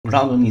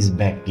Groundon is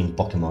back in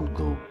Pokémon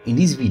GO. In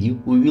this video,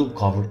 we will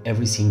cover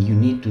everything you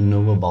need to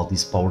know about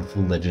this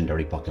powerful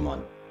legendary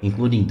Pokémon,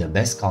 including the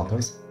best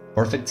counters,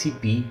 perfect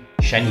CP,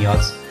 shiny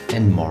odds,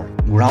 and more.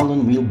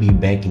 Groudon will be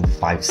back in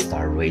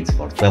 5-star raids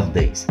for 12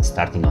 days,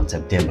 starting on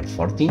September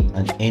 14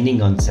 and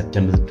ending on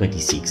September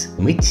 26.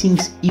 To make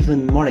things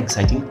even more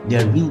exciting,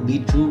 there will be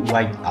 2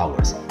 raid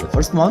hours. The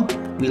first one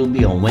will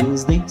be on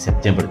Wednesday,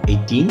 September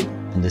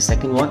 18, and the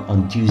second one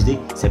on Tuesday,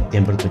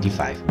 September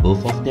 25.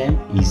 Both of them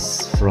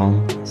is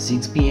from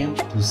 6 PM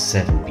to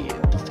 7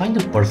 PM. To find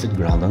the perfect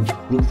Groundon,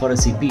 look for a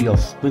CP of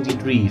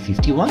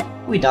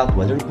 2351 without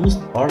weather boost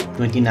or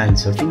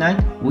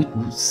 2939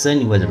 with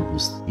sunny weather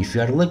boost. If you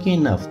are lucky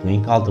enough to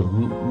encounter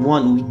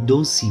one with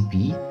those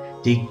CP,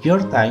 take your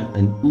time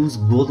and use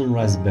Golden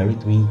Raspberry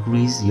to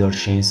increase your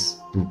chance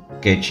to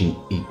catching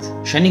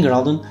it. Shiny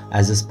Groudon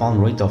has a spawn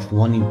rate of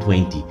 1 in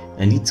 20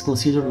 and it's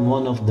considered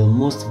one of the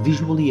most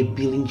visually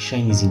appealing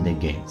shinies in the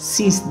game.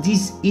 Since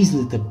this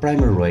isn't the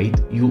primer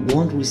raid, you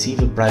won't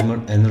receive a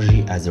primer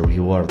energy as a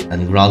reward,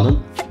 and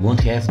Groudon won't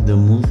have the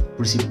move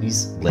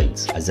Precipice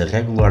Blades. As a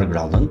regular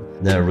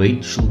Groudon, the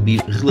raid should be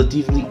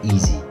relatively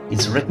easy.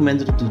 It's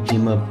recommended to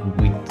team up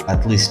with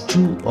at least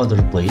 2 other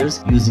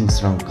players using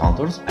strong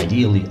counters,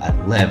 ideally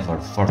at level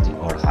 40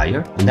 or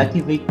higher, and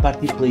activate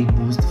party play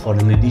boost for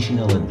an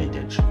additional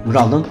advantage.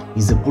 Groudon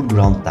is a poor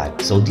ground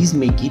type, so this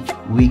makes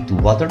it weak to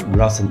water,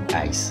 grass and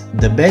ice.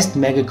 The best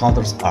mega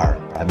counters are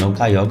Primal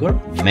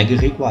Kyogre, Mega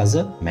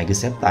Rayquaza, Mega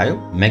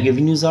Sceptile, Mega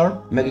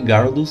Venusaur, Mega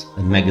Gyarados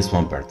and Mega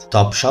Swampert.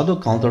 Top Shadow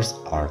counters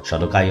are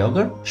Shadow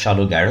Kyogre,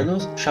 Shadow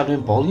Gyarados, Shadow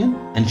Empoleon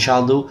and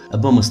Shadow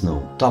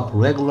Abomasnow. Top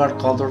regular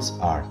counters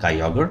are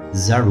Kyogre,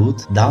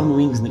 Zarude,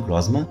 Downwings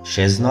Necrozma,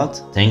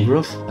 Chesnaught,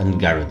 Tangrowth and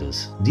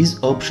Gyarados.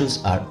 These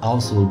options are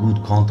also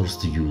good counters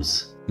to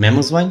use.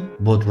 Mamoswine,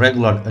 both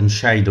regular and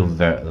Shadow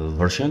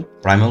version,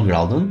 Primal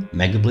Groudon,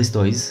 Mega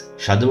Blastoise,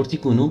 Shadow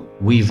Articuno,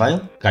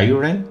 Weavile,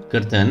 Kyurem,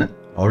 Kartana,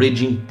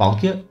 Origin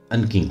Palkia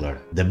and Kingler.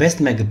 The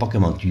best Mega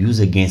Pokémon to use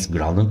against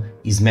Groudon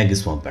is Mega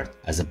Swampert.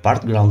 As a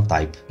part ground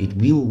type, it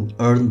will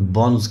earn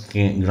bonus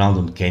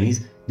Groudon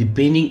candies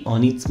depending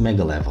on its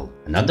Mega level.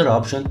 Another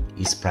option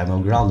is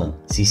Primal Groudon,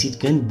 since it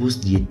can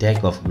boost the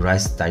attack of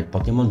grass type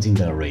Pokémon in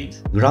the raid.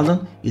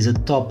 Groudon is a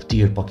top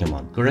tier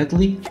Pokémon,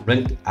 currently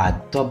ranked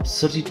at top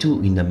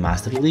 32 in the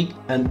Master League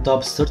and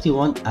top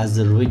 31 as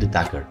a raid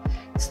attacker.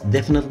 It's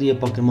definitely a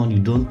Pokémon you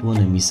don't want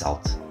to miss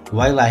out.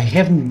 While I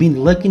haven't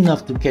been lucky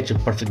enough to catch a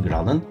perfect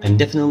Groudon, I'm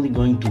definitely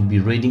going to be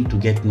raiding to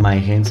get my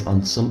hands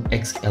on some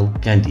XL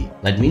candy.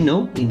 Let me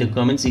know in the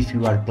comments if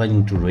you are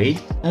planning to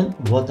raid and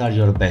what are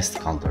your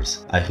best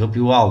counters. I hope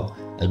you all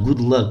a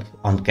good luck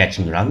on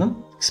catching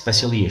Groudon,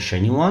 especially a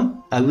shiny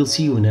one. I will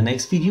see you in the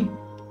next video.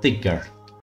 Take care.